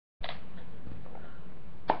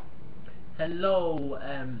Hello,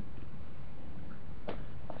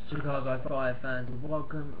 Chicago Fire fans,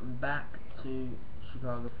 welcome back to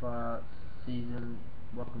Chicago Fire season.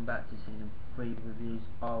 Welcome back to season 3 reviews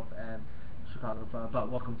of Chicago Fire.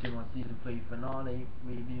 But welcome to my season 3 finale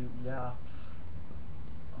review. Yeah,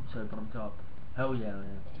 I'm so pumped up. Hell yeah, I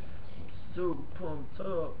am. So pumped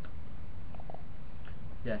up.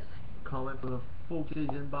 Yes, can't wait for the full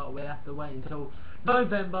season, but we have to wait until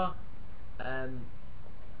November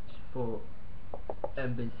for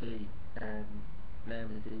NBC.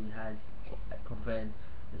 NBC has confirmed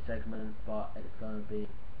the segment, but it's going to be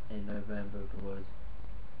in November because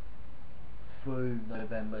through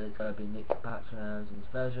November it's going to be Nick Patrick's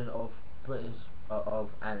version of British of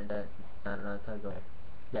Antarctica.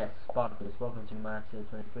 Yes, Spartacus. Welcome to my episode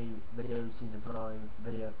 23 video, season 5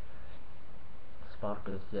 video.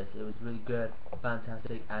 Spartacus. Yes, it was really good,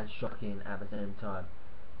 fantastic, and shocking at the same time.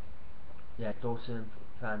 Yeah, Dawson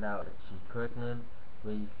found out that she's pregnant.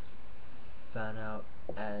 We found out,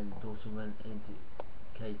 and Dawson went into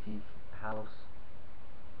Katie's house,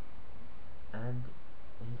 and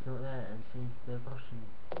he's not there, and sees the Russian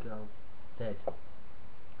girl dead.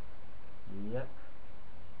 Yep,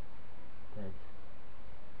 dead.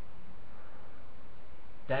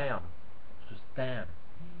 Damn, just damn.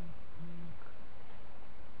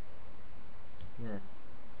 Yeah,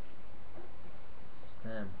 just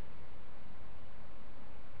damn.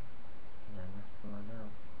 Yeah, that's what I know.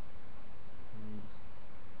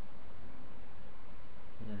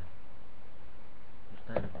 Yeah, just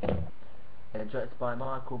damn. Directed by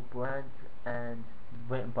Michael Brandt and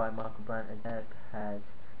written by Michael Brandt, and Derek has.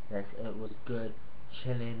 Yes, it was good,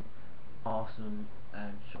 chilling, awesome,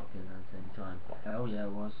 and shocking at the same time. Hell yeah,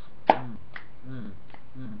 it was.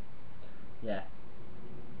 Yeah.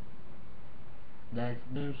 There's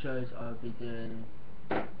new shows I'll be doing.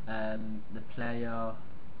 The Player,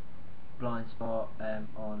 Blind Spot,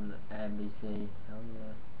 on NBC. Hell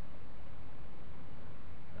yeah.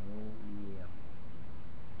 Oh yeah.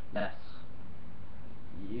 Yes.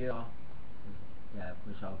 Yeah. Yeah,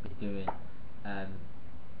 which I'll be doing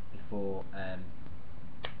before in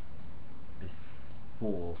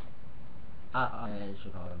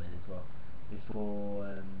Chicago as well,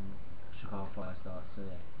 before Chicago Fire starts. So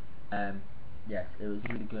yeah, yes, it was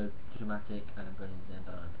really good, dramatic, and brilliant at the same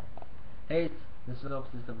time. Here's the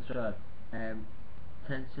synopsis of the show.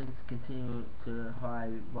 Tensions continue to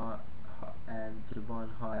run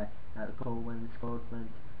high at the core when the squad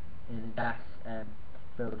went in a gas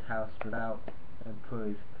filled house without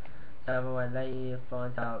proof. Samuel later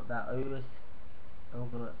finds out that August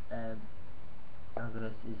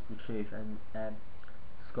is the truth, and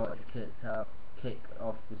Scott is kicked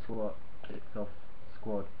off the squad.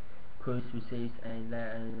 Cruz receives a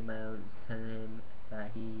letter in the mail telling him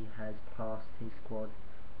that he has passed his squad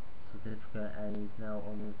certificate and is now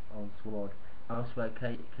on squad. Elsewhere,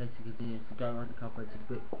 Casey continues to go undercover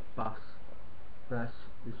to bust the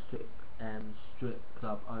strip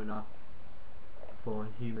club owner for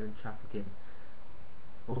human trafficking.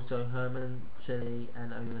 Also, Herman, Shelley,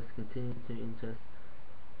 and owners continue to interest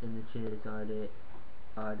in the Cheers idea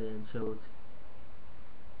and Chilled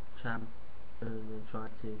champion and try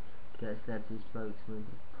to get a celebrity spokesman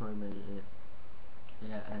to promote it.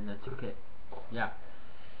 Yeah, and I took it. Yeah.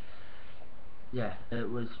 Yeah, it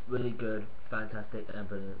was really good, fantastic, and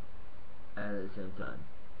brilliant, and at the same time.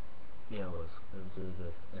 Yeah, it was really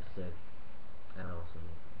good, effective, and awesome.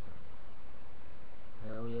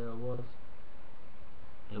 Hell yeah, it was.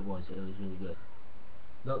 It was really good.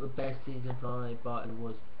 Not the best season finale, but it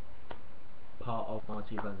was part of my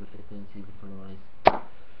 2015 season finales.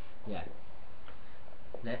 Yeah.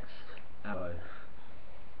 Next, Arrow.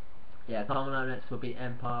 Yeah, coming up next will be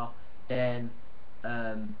Empire, then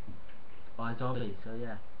iZombie. So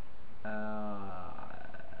yeah,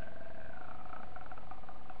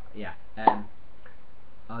 yeah.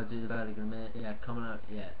 I'll do the verdict in a minute. Yeah, coming up.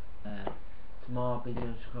 Yeah. Tomorrow I'll be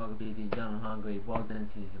doing Chicago PD, Young and Hungry, World End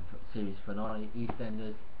series finale,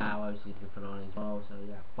 EastEnders, Arrow season finale as well. So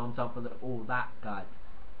yeah, thumbs up for all that, guys.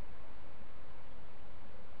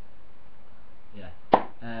 Yeah.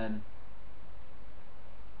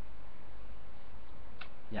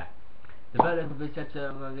 Yeah. The verdict of this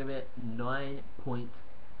episode, I'm going to give it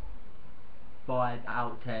 9.5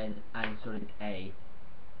 out of 10 and solid A.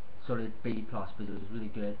 Solid B plus, because it was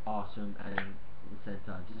really good, awesome, and at the same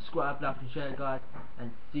time. Subscribe, like, and share, guys,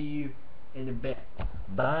 and see you in a bit.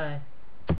 Bye.